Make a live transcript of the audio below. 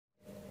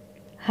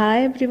Hi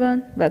everyone,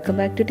 welcome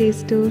back to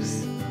Taste Tours.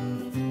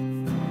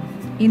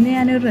 ഇന്ന്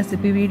ഞാനൊരു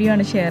recipe video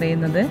ആണ് ഷെയർ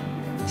ചെയ്യുന്നത്.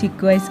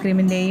 ചിക്കു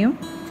ഐസ്ക്രീമിൻ്റെയും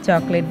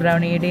ചോക്ലേറ്റ്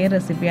ബ്രൗണിയുടെയും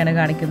റെസിപ്പിയാണ്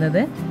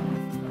കാണിക്കുന്നത്.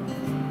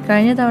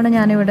 കഴിഞ്ഞ തവണ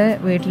ഞാനിവിടെ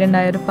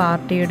വീട്ടിലുണ്ടായൊരു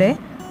പാർട്ടിയുടെ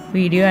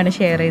വീഡിയോ ആണ്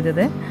ഷെയർ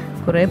ചെയ്തത്.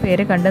 കുറേ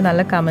പേര് കണ്ട്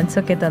നല്ല കമൻസ്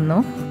ഒക്കെ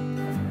തന്നു.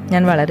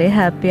 ഞാൻ വളരെ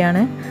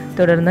ഹാപ്പിയാണ്.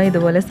 തുടർന്ന്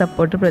ഇതുപോലെ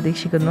സപ്പോർട്ട്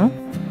പ്രതീക്ഷിക്കുന്നു.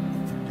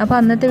 അപ്പോൾ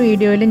അന്നത്തെ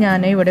വീഡിയോയിൽ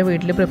ഞാൻ ഇവിടെ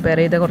വീട്ടിൽ പ്രിപ്പയർ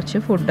ചെയ്ത കുറച്ച്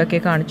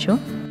ഫുഡൊക്കെ കാണിച്ചു.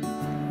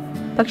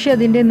 പക്ഷേ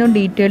അതിൻ്റെ ഒന്നും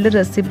ഡീറ്റെയിൽഡ്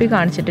റെസിപ്പി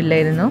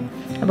കാണിച്ചിട്ടില്ലായിരുന്നു.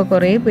 അപ്പോൾ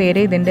കുറേ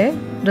പേര് ഇതിൻ്റെ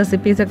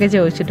റെസിപ്പീസൊക്കെ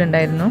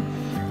ചോദിച്ചിട്ടുണ്ടായിരുന്നു.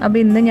 അപ്പോൾ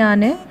ഇന്ന്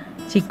ഞാൻ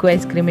ചിക്കു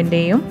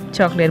ഐസ്ക്രീമിൻ്റെയും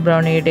ചോക്ലേറ്റ്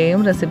ബ്രൗണിയുടെയും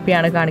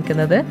റെസിപ്പിയാണ്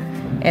കാണിക്കുന്നത്.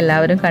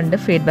 എല്ലാവരും കണ്ട്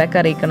ഫീഡ്ബാക്ക്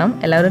അറിയിക്കണം.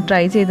 എല്ലാവരും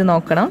ട്രൈ ചെയ്ത്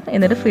നോക്കണം,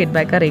 എന്നിട്ട്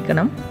ഫീഡ്ബാക്ക്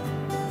അറിയിക്കണം.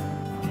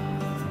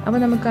 അപ്പോൾ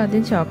നമുക്ക്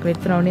ആദ്യം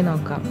ചോക്ലേറ്റ് ബ്രൗണി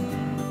നോക്കാം.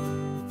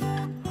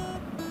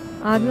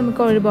 ആദ്യം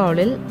നമുക്ക് ഒരു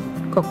ബൗളിൽ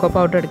കൊക്കോ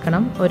പൗഡർ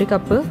എടുക്കണം. 1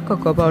 കപ്പ്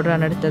കൊക്കോ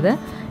പൗഡറാണ് എടുത്തത്.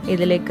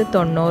 ഇതിലേക്ക്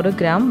 90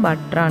 ഗ്രാം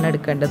ബട്ടറാണ്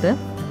എടുക്കേണ്ടത്.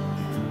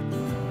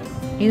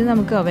 ഇത്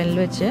നമുക്ക് അവനിൽ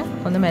വെച്ച്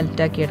ഒന്ന്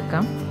മെൽറ്റാക്കി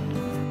എടുക്കാം.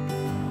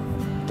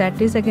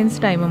 30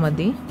 സെക്കൻഡ്സ് ടൈം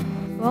മതി.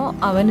 അപ്പോൾ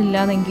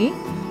അവനില്ലാന്നെങ്കിൽ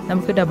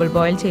നമുക്ക് ഡബിൾ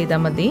ബോയിൽ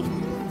ചെയ്താൽ മതി.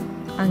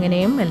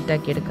 അങ്ങനെയും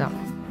മെൽറ്റാക്കി എടുക്കാം.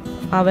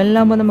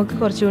 അവനിലാകുമ്പോൾ നമുക്ക്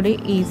കുറച്ചുകൂടി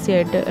ഈസി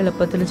ആയിട്ട്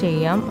എളുപ്പത്തിൽ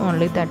ചെയ്യാം.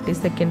 ഓൺലി 30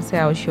 സെക്കൻഡ്സേ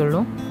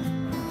ആവശ്യമുള്ളൂ.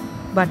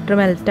 ബട്ടർ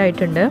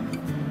മെൽറ്റായിട്ടുണ്ട്.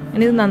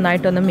 ഇനി ഇത്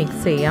നന്നായിട്ടൊന്ന്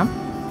മിക്സ് ചെയ്യാം.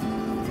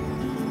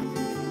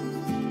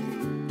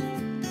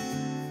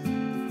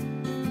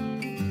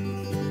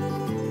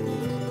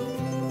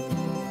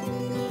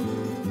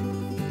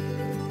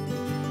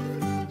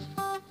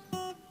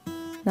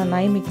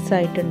 നന്നായി മിക്സ്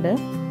ആയിട്ടുണ്ട്.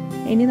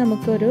 ഇനി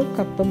നമുക്കൊരു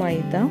കപ്പ്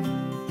മൈദ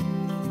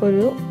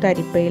ഒരു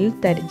തരിപ്പയിൽ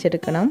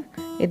തരിച്ചെടുക്കണം.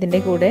 ഇതിൻ്റെ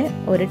കൂടെ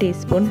 1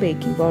 ടീസ്പൂൺ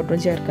ബേക്കിംഗ് പൗഡറും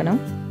ചേർക്കണം.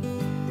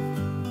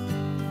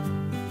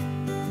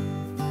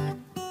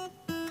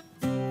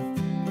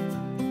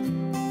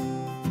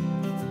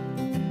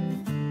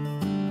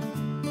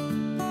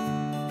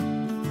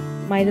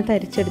 മൈദ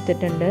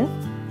തരിച്ചെടുത്തിട്ടുണ്ട്.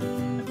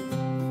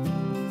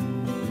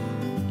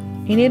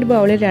 ഇനി ഒരു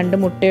ബൗളിൽ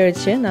 2 മുട്ട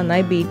ഒഴിച്ച്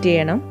നന്നായി ബീറ്റ്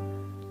ചെയ്യണം.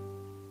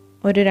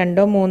 ഒരു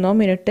 2-3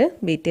 മിനിറ്റ്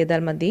ബീറ്റ്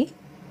ചെയ്താൽ മതി.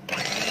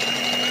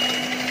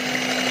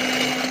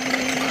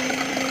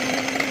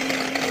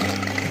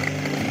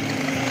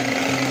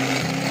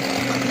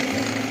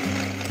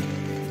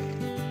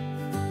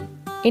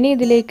 ഇനി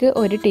ഇതിലേക്ക്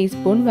 1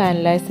 ടീസ്പൂൺ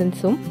വാനില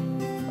എസൻസും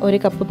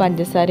 1 കപ്പ്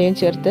പഞ്ചസാരയും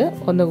ചേർത്ത്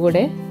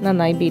ഒന്നുകൂടെ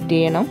നന്നായി ബീറ്റ്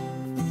ചെയ്യണം.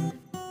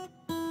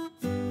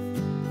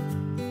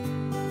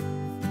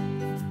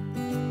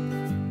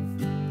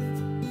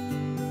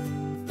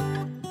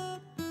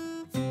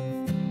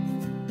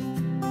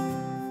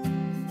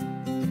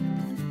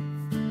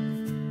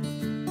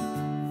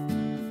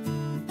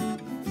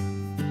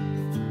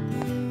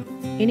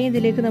 ഇനി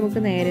ഇതിലേക്ക് നമുക്ക്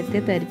നേരത്തെ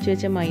തരിച്ചു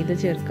വെച്ച മൈദ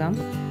ചേർക്കാം.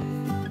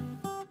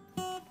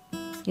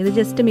 ഇത്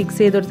ജസ്റ്റ് മിക്സ്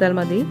ചെയ്ത് കൊടുത്താൽ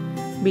മതി.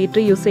 ബീറ്റർ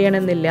യൂസ്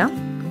ചെയ്യണമെന്നില്ല.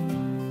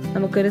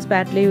 നമുക്കൊരു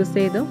സ്പാറ്റില യൂസ്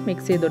ചെയ്ത്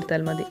മിക്സ് ചെയ്ത്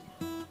കൊടുത്താൽ മതി.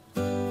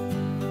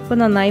 ഇപ്പോൾ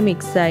നന്നായി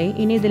മിക്സായി.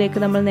 ഇനി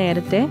ഇതിലേക്ക് നമ്മൾ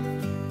നേരത്തെ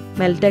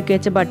മെൽറ്റാക്കി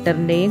വെച്ച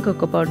ബട്ടറിൻ്റെയും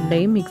കൊക്കോ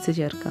പൗഡറിൻ്റെയും മിക്സ്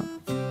ചേർക്കാം.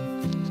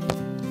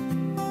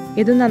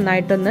 ഇത്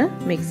നന്നായിട്ടൊന്ന്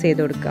മിക്സ്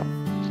ചെയ്ത് കൊടുക്കാം.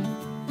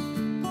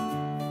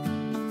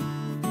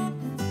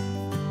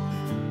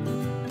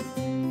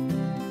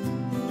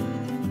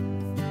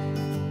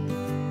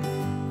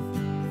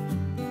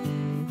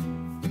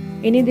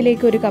 ഇനി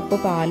ഇതിലേക്ക് 1 കപ്പ്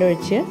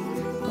പാലൊഴിച്ച്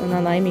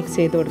നന്നായി മിക്സ്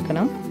ചെയ്ത്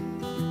കൊടുക്കണം.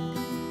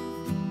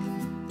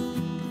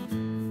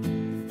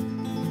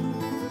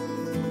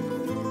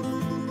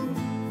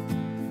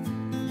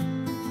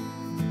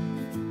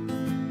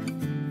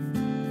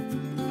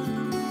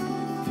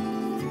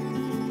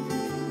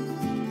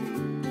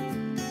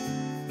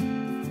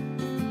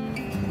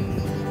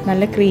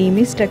 നല്ല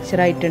ക്രീമി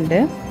സ്ട്രക്ചർ ആയിട്ടുണ്ട്.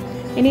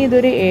 ഇനി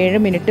ഇതൊരു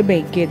 7 മിനിറ്റ്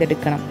ബേക്ക്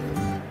ചെയ്തെടുക്കണം.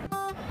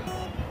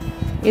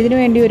 ഇതിനു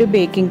വേണ്ടി ഒരു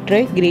ബേക്കിംഗ് ട്രേ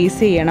ഗ്രീസ്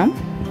ചെയ്യണം.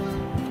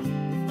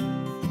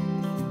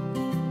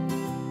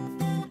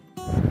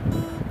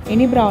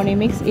 ഇനി ബ്രൗണി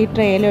മിക്സ് ഈ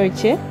ട്രേയിൽ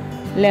ഒഴിച്ച്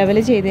ലെവൽ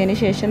ചെയ്തതിന്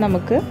ശേഷം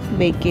നമുക്ക്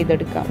ബേക്ക്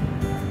ചെയ്തെടുക്കാം.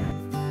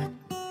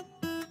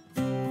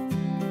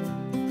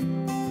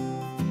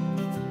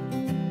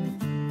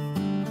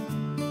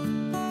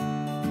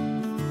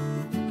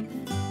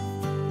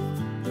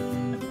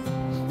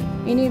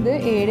 ഇനി ഇത്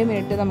 7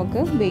 മിനിറ്റ് നമുക്ക്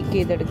ബേക്ക്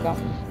ചെയ്തെടുക്കാം.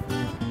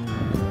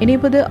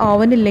 ഇനിയിപ്പോൾ ഇത്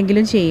ഓവൻ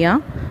ഇല്ലെങ്കിലും ചെയ്യാം.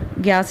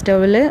 ഗ്യാസ്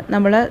സ്റ്റൗവിൽ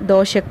നമ്മൾ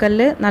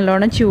ദോശക്കല്ല്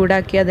നല്ലോണം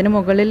ചൂടാക്കി അതിന്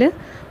മുകളിൽ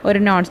ഒരു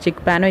നോൺ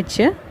സ്റ്റിക്ക് പാൻ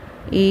വെച്ച്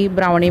ഈ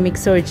ബ്രൗണി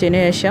മിക്സ്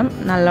ഒഴിച്ചതിന് ശേഷം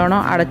നല്ലോണം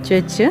അടച്ചു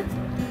വെച്ച്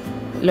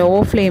ലോ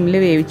ഫ്ലെയിമിൽ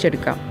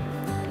വേവിച്ചെടുക്കാം.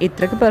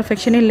 ഇത്രയ്ക്ക്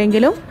പെർഫെക്ഷൻ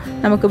ഇല്ലെങ്കിലും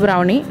നമുക്ക്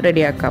ബ്രൗണി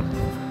റെഡിയാക്കാം.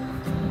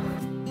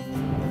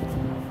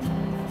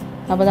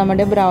 അപ്പോൾ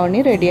നമ്മുടെ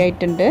ബ്രൗണി റെഡി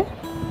ആയിട്ടുണ്ട്.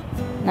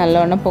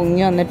 നല്ലോണം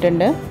പൊങ്ങി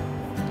വന്നിട്ടുണ്ട്.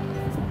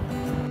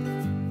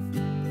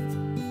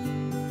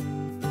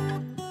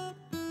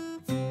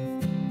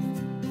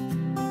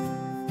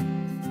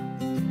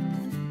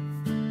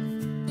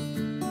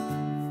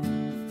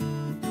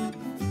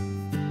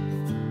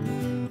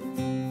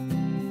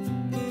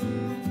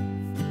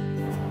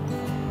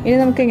 ഇനി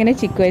നമുക്ക് എങ്ങനെ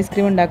ചിക്കു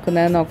ഐസ്ക്രീം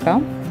ഉണ്ടാക്കുന്നത് നോക്കാം.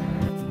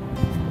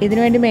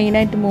 ഇതിനുവേണ്ടി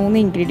മെയിനായിട്ട് 3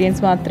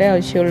 ഇൻഗ്രീഡിയൻസ് മാത്രമേ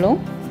ആവശ്യമുള്ളൂ.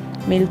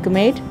 Milk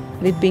made,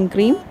 whipping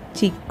cream,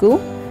 chikoo,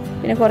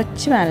 പിന്നെ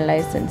കുറച്ച് വാനില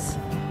എസൻസ്.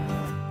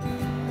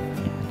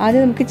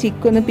 ആദ്യം നമുക്ക്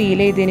ചിക്കു ഒന്ന് പീൽ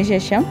ചെയ്തതിന്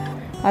ശേഷം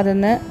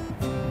അതൊന്ന്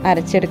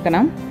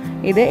അരച്ചെടുക്കണം.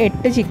 ഇത്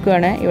 8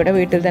 ചിക്കുവാണ്, ഇവിടെ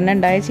വീട്ടിൽ തന്നെ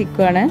ഉണ്ടായ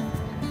ചിക്കുവാണ്.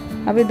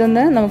 അപ്പോൾ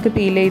ഇതൊന്ന് നമുക്ക്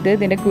പീൽ ചെയ്ത്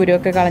ഇതിൻ്റെ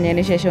കുരുവൊക്കെ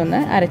കളഞ്ഞതിന് ശേഷം ഒന്ന്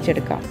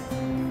അരച്ചെടുക്കാം.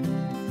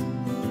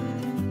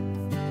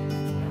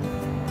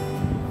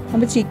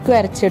 അപ്പോൾ ചിക്കു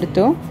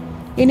അരച്ചെടുത്തു.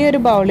 ഇനി ഒരു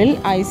ബൗളിൽ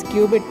ഐസ്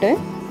ക്യൂബ് ഇട്ട്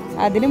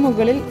അതിന്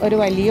മുകളിൽ ഒരു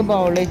വലിയ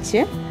ബൗൾ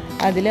വെച്ച്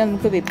അതിൽ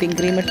നമുക്ക് വിപ്പിംഗ്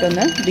ക്രീം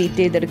ഇട്ടൊന്ന് ബീറ്റ്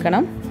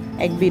ചെയ്തെടുക്കണം.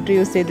 എഗ് ബീറ്റർ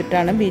യൂസ്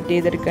ചെയ്തിട്ടാണ് ബീറ്റ്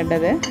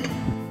ചെയ്തെടുക്കേണ്ടത്.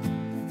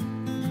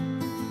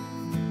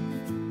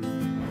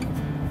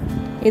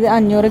 ഇത്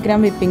 500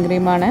 ഗ്രാം വിപ്പിംഗ്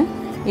ക്രീമാണ്.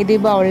 ഇത് ഈ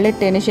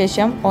ബൗളിലിട്ടതിന്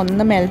ശേഷം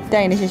ഒന്ന് മെൽറ്റ്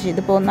ആയതിന് ശേഷം,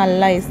 ഇതിപ്പോൾ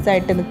നല്ല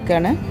ഐസായിട്ട്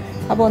നിൽക്കുകയാണ്,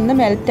 അപ്പോൾ ഒന്ന്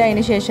മെൽറ്റ്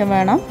ആയതിന് ശേഷം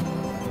വേണം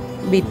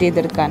ബീറ്റ്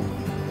ചെയ്തെടുക്കാൻ.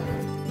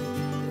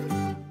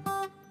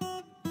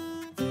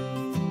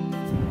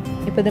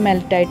 ഇപ്പോൾ ഇത്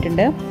മെൽറ്റ്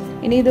ആയിട്ടുണ്ട്.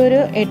 ഇനി ഇതൊരു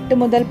 8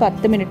 മുതൽ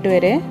 10 മിനിറ്റ്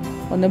വരെ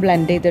ഒന്ന്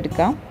ബ്ലെൻഡ്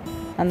ചെയ്തെടുക്കാം.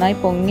 നന്നായി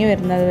പൊങ്ങി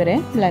വരുന്നത് വരെ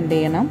ബ്ലെൻഡ്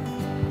ചെയ്യണം.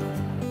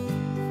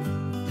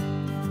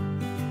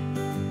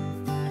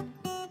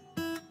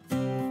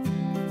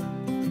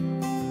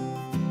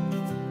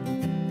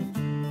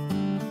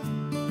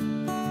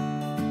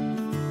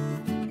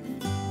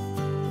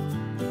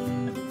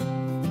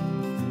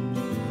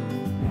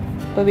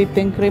 ഇപ്പോൾ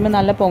വിപ്പിംഗ് ക്രീം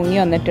നല്ല പൊങ്ങി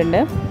വന്നിട്ടുണ്ട്.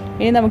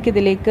 ഇനി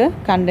നമുക്കിതിലേക്ക്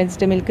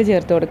കണ്ടൻസ്ഡ് മിൽക്ക്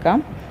ചേർത്ത് കൊടുക്കാം.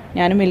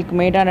 ഞാൻ മിൽക്ക്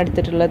മെയ്ഡാണ്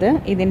എടുത്തിട്ടുള്ളത്.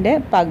 ഇതിൻ്റെ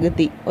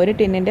പകുതി, ഒരു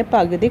ടിന്നിൻ്റെ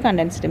പകുതി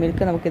കണ്ടൻസ്ഡ്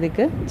മിൽക്ക്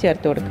നമുക്കിതിലേക്ക്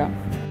ചേർത്ത് കൊടുക്കാം.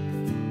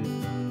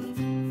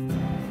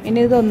 ഇനി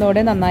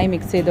ഇതൊന്നുകൂടെ നന്നായി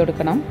മിക്സ് ചെയ്ത്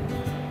കൊടുക്കണം.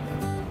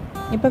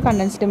 ഇപ്പോൾ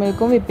കണ്ടൻസ്ഡ്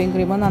മിൽക്കും വിപ്പിംഗ്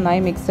ക്രീമും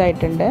നന്നായി മിക്സ്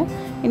ആയിട്ടുണ്ട്.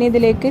 ഇനി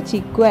ഇതിലേക്ക്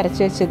ചിക്കു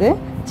അരച്ച് വെച്ചത്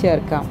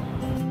ചേർക്കാം.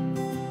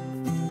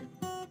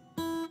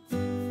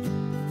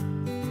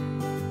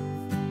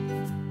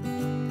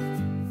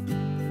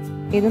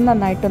 ഇത്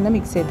നന്നായിട്ടൊന്ന്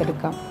മിക്സ്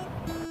ചെയ്തെടുക്കാം.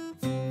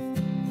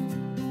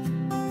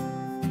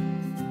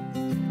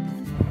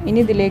 ഇനി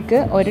ഇതിലേക്ക്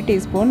 1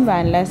 ടീസ്പൂൺ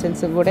വാനില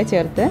എസൻസും കൂടെ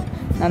ചേർത്ത്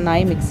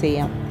നന്നായി മിക്സ്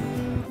ചെയ്യാം.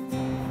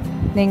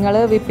 നിങ്ങൾ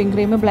വിപ്പിംഗ്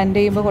ക്രീം ബ്ലെൻഡ്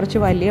ചെയ്യുമ്പോൾ കുറച്ച്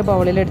വലിയ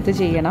ബൗളിലെടുത്ത്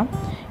ചെയ്യണം.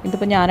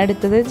 ഇതിപ്പോൾ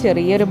ഞാനെടുത്തത്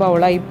ചെറിയൊരു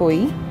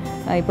ബൗളായിപ്പോയി.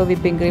 ഇപ്പോൾ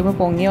വിപ്പിംഗ് ക്രീം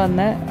പൊങ്ങി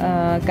വന്ന്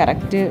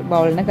കറക്റ്റ്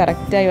ബൗളിന്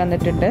കറക്റ്റായി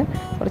വന്നിട്ടുണ്ട്.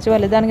 കുറച്ച്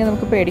വലുതാണെങ്കിൽ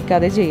നമുക്ക്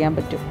പേടിക്കാതെ ചെയ്യാൻ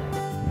പറ്റും.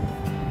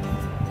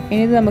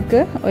 ഇനി ഇത്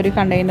നമുക്ക് ഒരു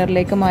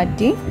കണ്ടെയ്നറിലേക്ക്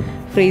മാറ്റി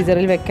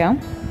ഫ്രീസറിൽ വെക്കാം.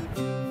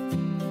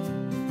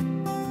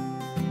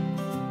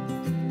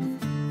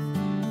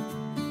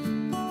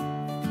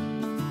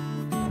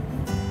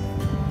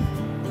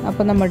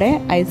 അപ്പോൾ നമ്മുടെ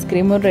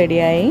ഐസ്ക്രീമും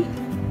റെഡിയായി.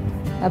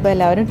 അപ്പോൾ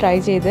എല്ലാവരും ട്രൈ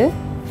ചെയ്ത്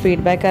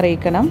ഫീഡ്ബാക്ക്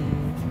അറിയിക്കണം.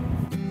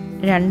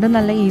 രണ്ടും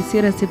നല്ല ഈസി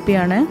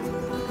റെസിപ്പിയാണ്.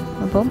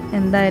 അപ്പം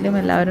എന്തായാലും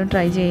എല്ലാവരും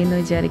ട്രൈ ചെയ്യുമെന്ന്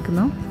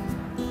വിചാരിക്കുന്നു.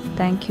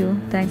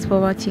 Thanks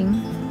for watching.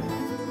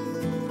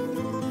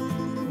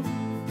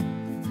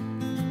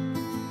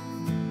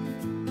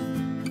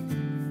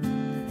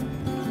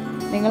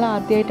 നിങ്ങൾ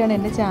ആദ്യമായിട്ടാണ്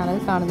എൻ്റെ ചാനൽ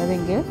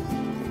കാണുന്നതെങ്കിൽ,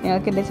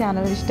 നിങ്ങൾക്ക് എൻ്റെ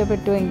ചാനൽ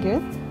ഇഷ്ടപ്പെട്ടുവെങ്കിൽ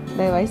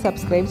ദയവായി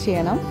സബ്സ്ക്രൈബ്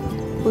ചെയ്യണം.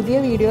 പുതിയ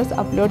വീഡിയോസ്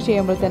അപ്ലോഡ്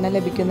ചെയ്യുമ്പോൾ തന്നെ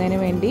ലഭിക്കുന്നതിന്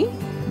വേണ്ടി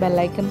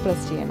ബെല്ലൈക്കൺ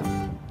പ്രസ് ചെയ്യണം.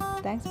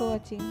 Thanks for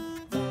watching.